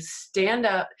we stand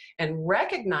up and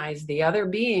recognize the other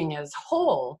being as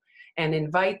whole and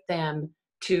invite them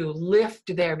to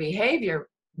lift their behavior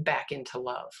back into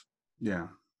love. Yeah.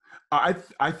 I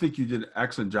think you did an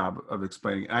excellent job of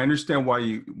explaining. I understand why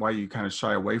you kind of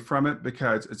shy away from it,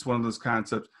 because it's one of those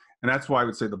concepts, and that's why I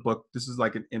would say the book, this is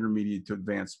like an intermediate to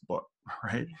advanced book,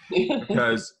 right?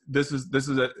 Because this is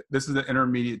an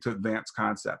intermediate to advanced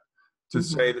concept, to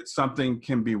say that something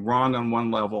can be wrong on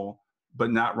one level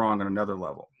but not wrong on another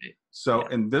level. So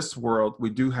in this world, we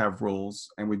do have rules,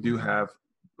 and we do have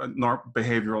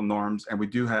behavioral norms, and we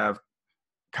do have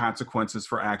consequences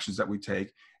for actions that we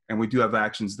take, and we do have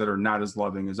actions that are not as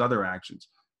loving as other actions.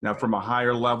 Now, from a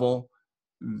higher level,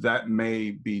 that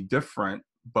may be different,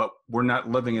 but we're not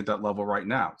living at that level right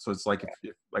now. So it's like,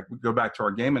 if like we go back to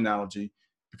our game analogy,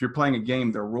 if you're playing a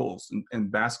game, there are rules. In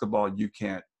basketball, you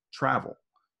can't travel.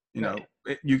 You know,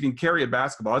 you can carry a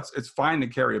basketball. It's fine to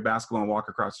carry a basketball and walk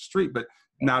across the street, but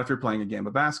not if you're playing a game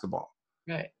of basketball.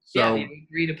 Right. So, you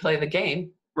agree to play the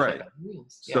game. Right. Play by the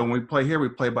rules. So when we play here, we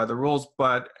play by the rules.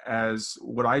 But as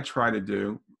what I try to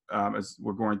do, as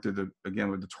we're going through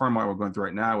with the turmoil we're going through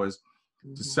right now, is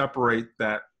to separate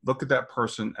that, look at that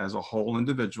person as a whole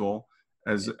individual,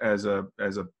 as a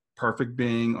perfect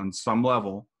being on some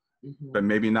level, but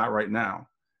maybe not right now.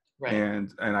 Right.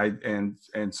 And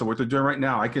so what they're doing right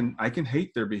now, I can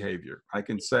hate their behavior. I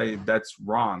can say that's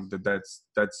wrong,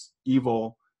 that's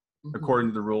evil according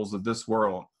to the rules of this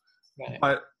world. Right.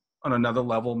 But on another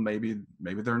level, maybe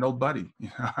they're an old buddy.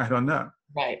 I don't know.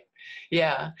 Right.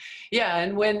 Yeah. Yeah.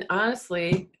 And when,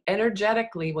 honestly,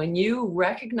 energetically, when you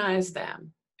recognize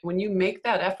them, when you make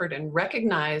that effort and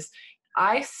recognize,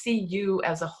 I see you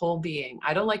as a whole being.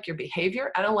 I don't like your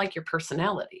behavior. I don't like your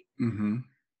personality.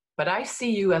 But I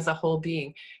see you as a whole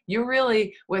being. You're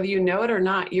really, whether you know it or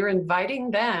not, you're inviting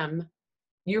them.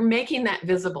 You're making that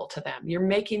visible to them. You're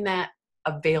making that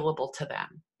available to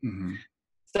them.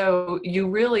 So you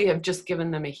really have just given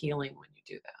them a healing when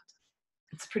you do that.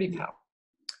 It's pretty powerful.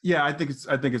 Yeah, I think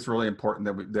it's really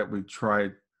important that we try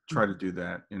to do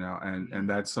that, and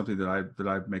that's something that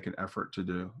I make an effort to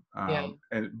do.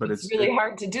 But it's really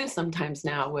hard to do sometimes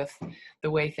now with the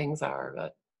way things are,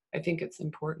 but I think it's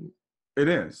important. It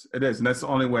is, and that's the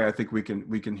only way I think we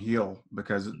can heal,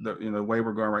 because the way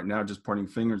we're going right now, just pointing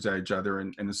fingers at each other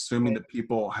and assuming that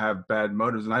people have bad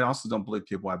motives. And I also don't believe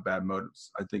people have bad motives.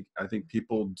 I think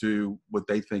people do what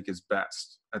they think is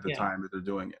best at the time that they're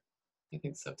doing it. I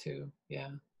think so too. Yeah.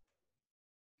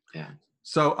 Yeah.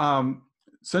 So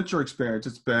since your experience,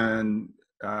 it's been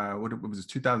what was it,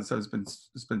 2007?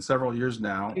 It's been several years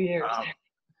now. 2 years.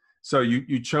 So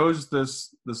you chose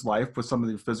this life with some of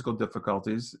the physical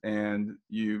difficulties, and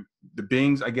the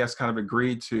beings, I guess, kind of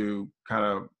agreed to kind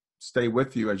of stay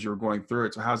with you as you were going through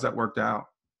it. So how's that worked out?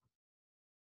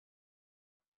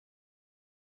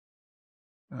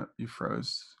 You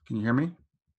froze. Can you hear me?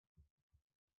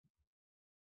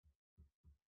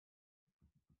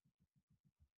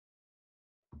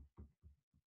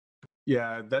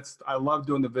 Yeah, I love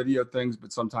doing the video things,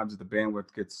 but sometimes the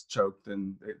bandwidth gets choked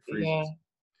and it freezes. Yeah.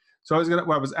 So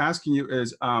what I was asking you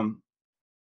is,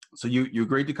 so you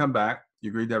agreed to come back. You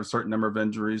agreed to have a certain number of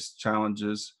injuries,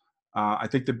 challenges. I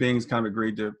think the beings kind of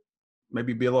agreed to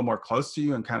maybe be a little more close to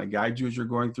you and kind of guide you as you're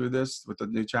going through this with the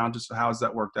new challenges. So how has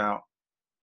that worked out?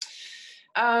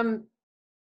 I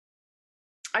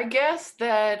guess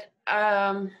that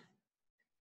I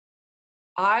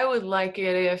would like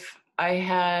it if I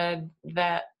had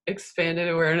that expanded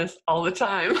awareness all the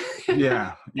time.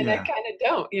 Yeah. And I kind of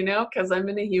don't, because I'm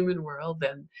in a human world,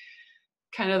 and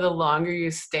kind of the longer you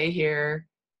stay here,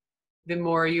 the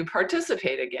more you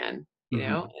participate again,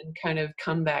 and kind of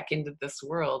come back into this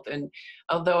world. And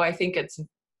although I think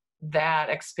that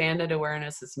expanded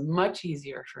awareness is much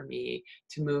easier for me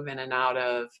to move in and out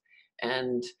of,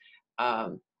 and I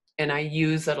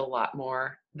use it a lot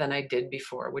more than I did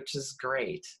before, which is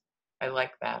great. I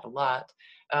like that a lot.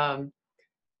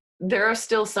 There are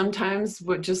still some-times,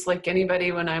 just like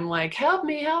anybody, when I'm like, help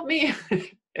me,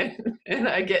 and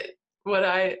I get what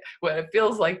it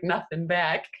feels like nothing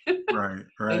back. Right.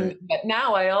 But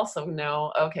now I also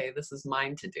know, okay, this is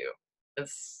mine to do.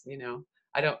 This,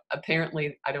 I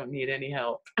don't need any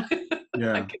help.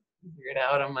 Yeah. I can figure it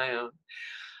out on my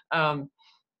own.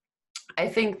 I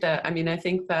think that, I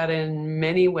think that in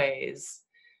many ways,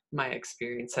 my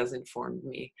experience has informed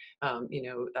me.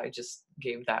 I just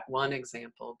gave that one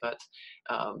example, but,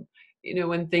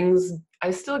 when things,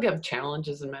 I still get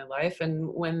challenges in my life. And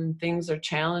when things are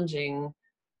challenging,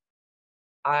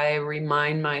 I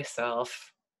remind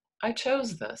myself, I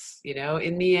chose this,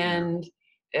 in the Yeah. end,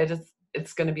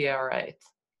 it's going to be all right.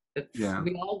 Yeah.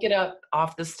 We all get up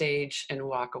off the stage and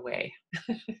walk away.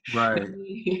 Right.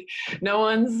 Nobody- no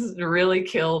one's really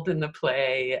killed in the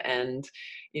play, and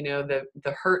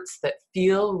the hurts that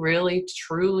feel really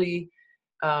truly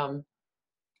um,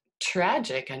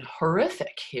 tragic and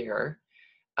horrific here,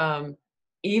 um,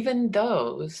 even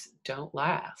those don't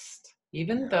last.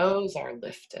 Even Yeah. those are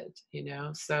lifted.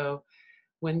 So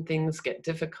when things get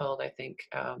difficult, I think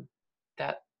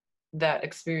that that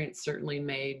experience certainly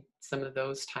made some of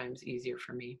those times easier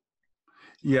for me.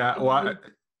 Yeah. Well,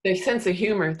 The sense of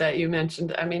humor that you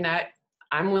mentioned,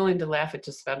 I'm willing to laugh at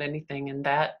just about anything, and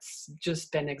that's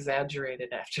just been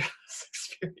exaggerated after this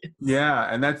experience.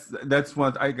 yeah, and that's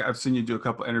one I've seen you do a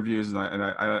couple interviews,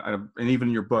 and even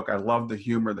in your book, I love the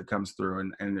humor that comes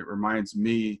through, and it reminds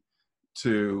me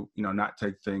to not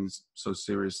take things so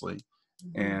seriously.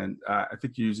 Mhm. And I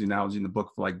think you use the analogy in the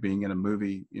book for like being in a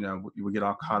movie. We get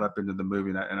all caught up into the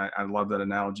movie, and I love that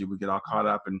analogy. We get all caught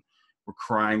up and we're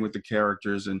crying with the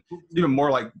characters, and it's Mhm. even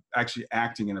more like actually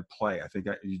acting in a play. I think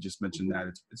you just mentioned that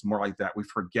Mhm. it's more like that. We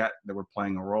forget that we're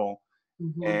playing a role,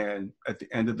 Mhm. and at the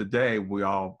end of the day, we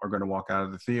all are going to walk out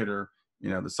of the theater.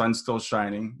 The sun's still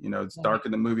shining. It's Right. dark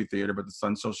in the movie theater, but the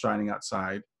sun's still shining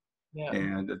outside, Yeah.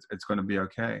 and it's going to be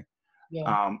okay.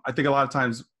 Yeah. I think a lot of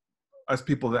times, us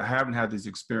people that haven't had these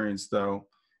experience, though,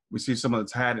 we see someone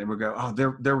that's had it, and we go, "Oh,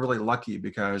 they're really lucky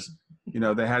because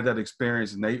they had that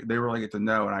experience, and they really get to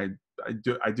know." And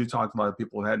I do talk to a lot of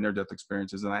people who had near-death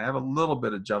experiences, and I have a little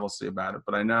bit of jealousy about it,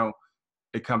 but I know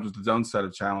it comes with its own set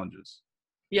of challenges.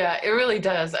 Yeah, it really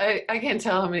does. I can't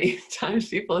tell how many times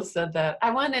people have said that.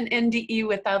 I want an NDE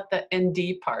without the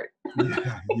ND part.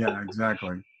 Yeah, yeah,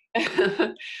 exactly.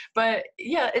 But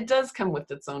yeah, it does come with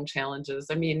its own challenges.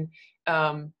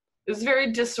 It was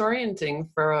very disorienting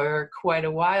for quite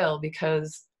a while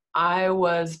because I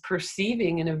was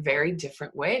perceiving in a very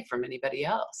different way from anybody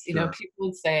else. Sure. People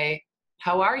would say,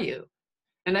 "How are you?"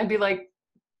 And I'd be like,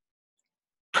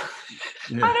 I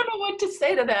Yeah. don't know what to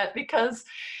say to that, because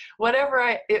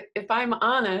if I'm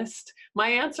honest, my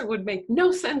answer would make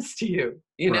no sense to you.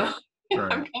 Right.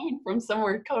 Right. I'm coming from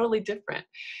somewhere totally different.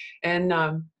 And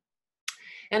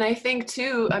and I think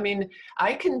too,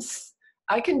 I can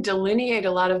I can delineate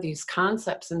a lot of these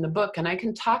concepts in the book, and I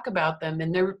can talk about them,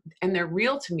 and they're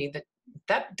real to me.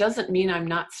 That doesn't mean I'm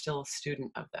not still a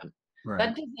student of them. Right.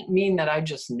 That doesn't mean that I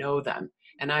just know them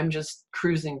and I'm just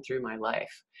cruising through my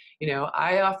life.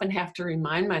 I often have to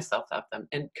remind myself of them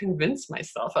and convince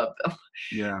myself of them,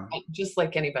 Yeah. just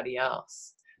like anybody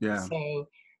else. Yeah. So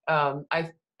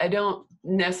I don't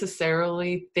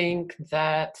necessarily think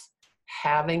that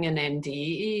having an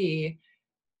NDE,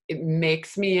 it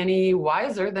makes me any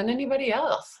wiser than anybody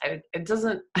else. It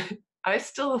doesn't. I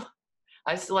still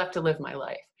I still have to live my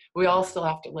life. We all Yeah. still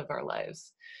have to live our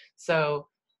lives. So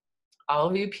all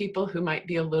of you people who might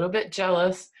be a little bit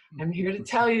jealous, I'm here to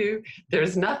tell you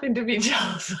there's nothing to be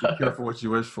jealous Be of. careful what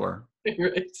you wish for.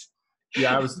 Right?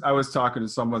 Yeah, I was talking to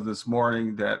someone this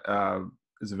morning that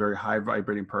is a very high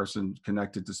vibrating person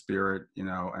connected to spirit,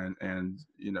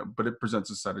 but it presents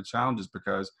a set of challenges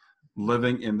because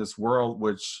living in this world,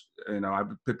 which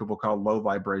people call low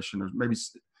vibration, or maybe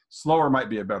slower might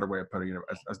be a better way of putting it,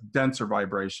 a denser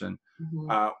vibration.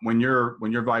 Mhm. When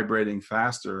you're vibrating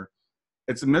faster,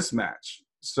 it's a mismatch.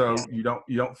 So Yeah.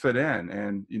 you don't fit in,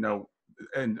 and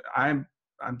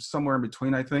I'm somewhere in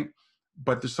between, I think.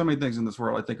 But there's so many things in this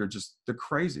world I think they're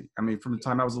crazy. I mean, from the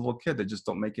time I was a little kid, they just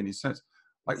don't make any sense.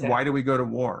 Like, why Exactly. do we go to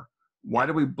war? Why Yeah.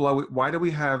 do we blow it? Why do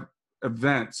we have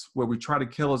events where we try to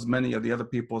kill as many of the other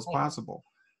people as Right. possible?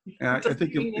 And It I doesn't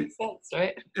think even make sense,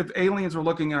 right? if aliens were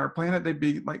looking at our planet, they'd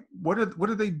be like, what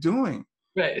are they doing?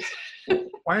 Right.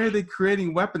 Why are they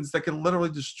creating weapons that can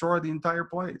literally destroy the entire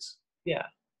place? Yeah.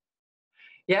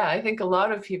 Yeah, I think a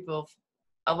lot of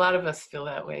us feel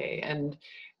that way, and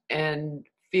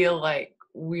feel like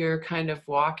we're kind of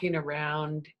walking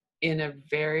around in a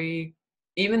very,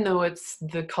 even though it's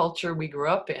the culture we grew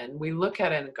up in, we look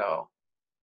at it and go,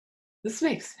 this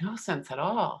makes no sense at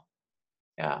all.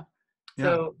 Yeah. Yeah.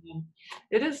 So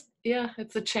it is, yeah,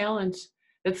 it's a challenge.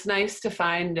 It's nice to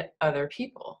find other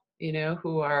people,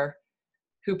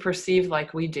 who perceive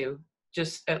like we do,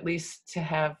 just at least to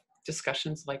have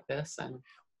discussions like this. And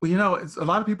Well, it's a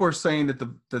lot of people are saying that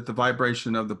the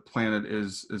vibration of the planet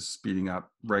is speeding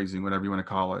up, raising, whatever you want to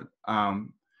call it.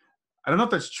 I don't know if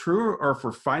that's true or if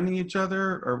we're finding each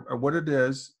other or what it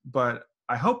is, but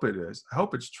I hope it is. I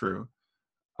hope it's true.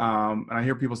 And I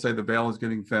hear people say the veil is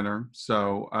getting thinner.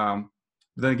 So,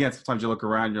 but then again, sometimes you look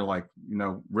around, you're like,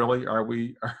 really, are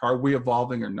we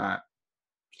evolving or not?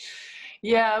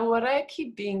 Yeah, what I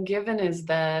keep being given is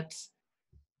that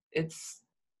it's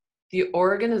the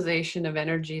organization of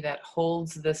energy that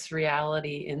holds this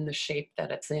reality in the shape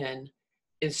that it's in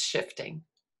is shifting,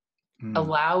 Mm,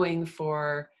 allowing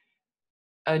for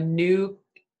a new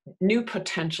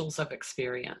potentials of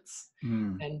experience.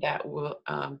 mm, And that will,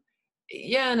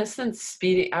 yeah, in a sense,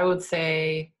 speeding, I would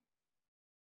say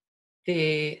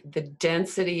the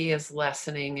density is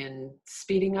lessening and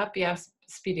speeding up. Yes,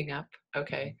 speeding up.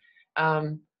 Okay.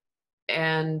 Um,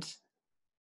 and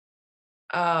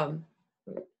um,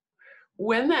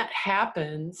 when that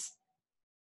happens,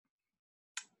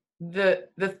 the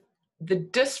the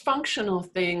dysfunctional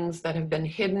things that have been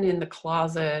hidden in the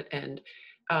closet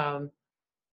um,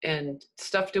 and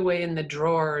stuffed away in the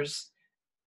drawers,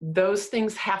 those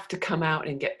things have to come out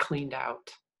and get cleaned out.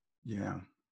 yeah,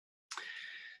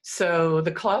 So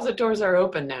the closet doors are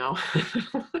open now.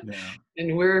 yeah,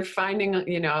 And we're finding,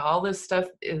 all this stuff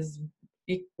is,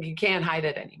 you can't hide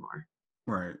it anymore.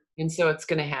 right. And so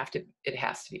it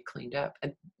has to be cleaned up.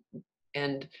 And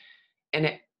and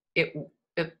it, it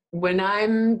when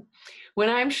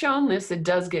I'm shown this, it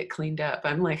does get cleaned up.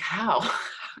 I'm like, how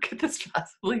could this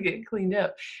possibly get cleaned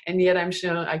up? And yet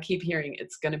I keep hearing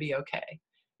it's going to be okay.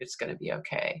 It's going to be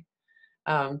okay.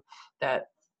 Um, that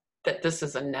this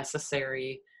is a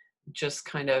necessary, just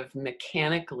kind of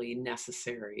mechanically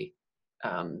necessary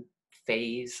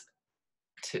phase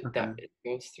that Okay. it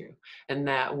goes through, and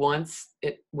that once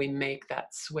we make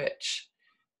that switch,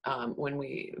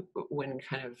 when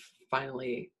kind of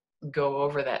finally go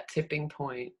over that tipping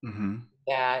point, Mm-hmm.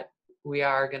 that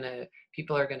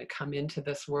people are gonna come into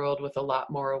this world with a lot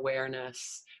more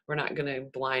awareness. We're not gonna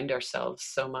blind ourselves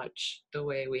so much the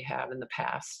way we have in the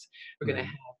past. We're gonna Mm-hmm.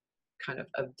 have kind of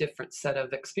a different set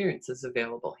of experiences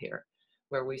available here,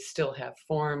 where we still have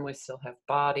form, we still have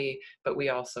body, but we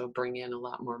also bring in a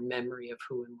lot more memory of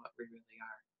who and what we really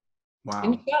are.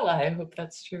 Wow. Inshallah, I hope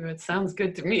that's true. It sounds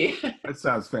good to me. That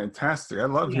sounds fantastic. I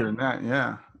love Yeah, hearing that.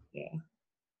 Yeah. yeah.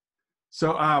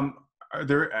 So, are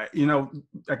there,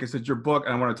 like I said, your book,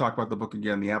 and I want to talk about the book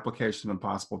again, The Application of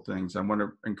Impossible Things. I want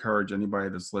to encourage anybody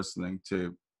that's listening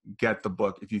to get the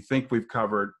book. If you think we've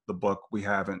covered the book, we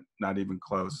haven't, not even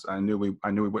close. I knew we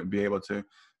wouldn't be able to.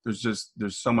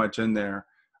 There's so much in there.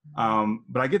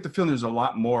 But I get the feeling there's a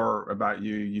lot more about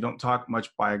you. You don't talk much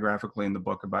biographically in the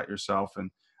book about yourself. And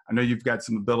I know you've got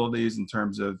some abilities in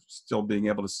terms of still being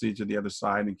able to see to the other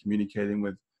side and communicating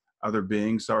with other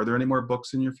beings. So are there any more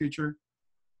books in your future?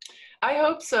 I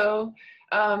hope so.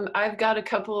 I've got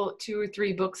two or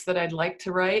three books that I'd like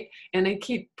to write, and I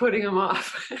keep putting them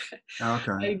off.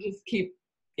 Okay. I just keep,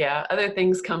 yeah, other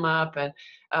things come up. And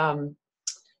um,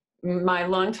 my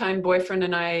longtime boyfriend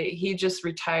and he just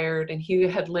retired, and he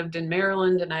had lived in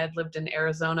Maryland and I had lived in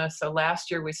Arizona. So last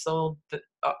year we sold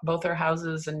both our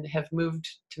houses and have moved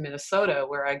to Minnesota,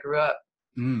 where I grew up,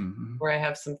 Mm-hmm. where I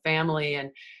have some family,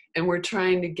 and we're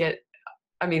trying to get,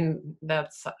 I mean,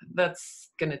 that's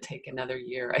going to take another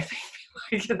year, I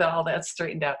think, to get all that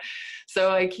straightened out.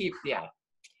 So I keep, yeah,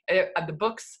 the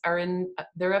books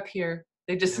they're up here.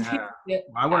 They just need Yeah. to get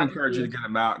Well, I want out to of encourage you to here. get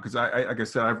them out because like I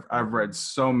said, I've read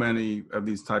so many of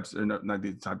these types, or not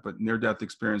these type, but near-death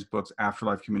experience books,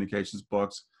 afterlife communications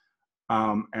books.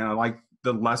 And I like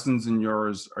the lessons in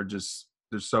yours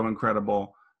they're so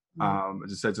incredible. As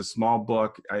I said, it's a small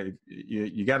book.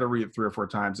 You got to read it 3 or 4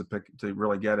 times to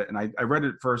really get it. And I read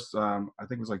it first, I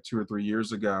think it was like 2 or 3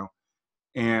 years ago.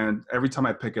 And every time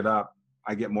I pick it up,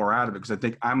 I get more out of it because I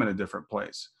think I'm in a different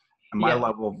place. And my Yeah.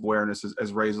 level of awareness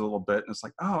has raised a little bit. And it's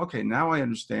like, oh, okay, now I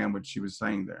understand what she was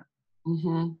saying there.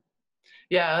 Mm-hmm.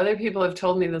 Yeah, other people have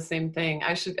told me the same thing.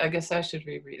 I guess I should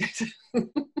reread it.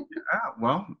 Yeah,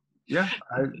 well, yeah,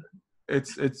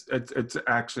 it's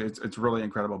actually it's really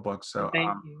incredible book. So, Thank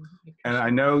you. I and I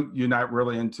appreciate know you're not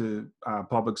really into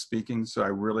public speaking, so I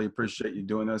really appreciate you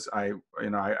doing this. I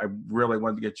really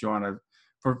wanted to get you on.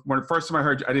 When the first time I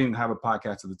heard you, I didn't have a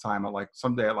podcast at the time.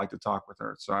 Someday I'd like to talk with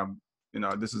her. So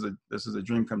this is a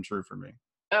dream come true for me. it.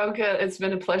 Oh, good. It's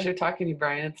been a pleasure talking to you,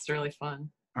 Brian. It's really fun.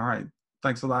 All right,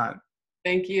 thanks a lot.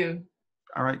 Thank you.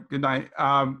 All right, good night.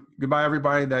 Goodbye,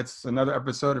 everybody. That's another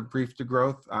episode of Brief to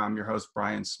Growth. I'm your host,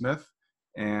 Brian Smith,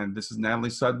 and this is Natalie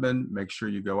Sudman. Make sure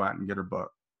you go out and get her book.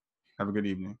 Have a good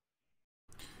evening.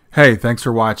 Hey, thanks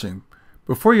for watching.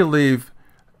 Before you leave,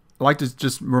 I'd like to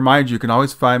just remind you, you can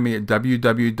always find me at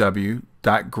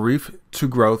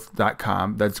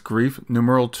www.grief2growth.com. That's grief,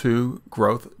 numeral 2,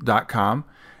 growth.com.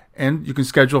 And you can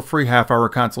schedule a free half-hour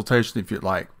consultation if you'd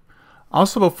like.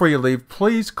 Also, before you leave,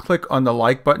 please click on the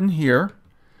like button here,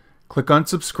 click on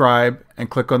subscribe,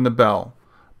 and click on the bell.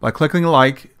 By clicking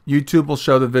like, YouTube will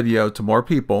show the video to more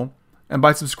people, and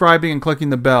by subscribing and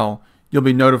clicking the bell, you'll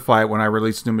be notified when I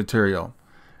release new material.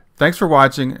 Thanks for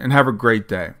watching, and have a great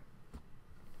day.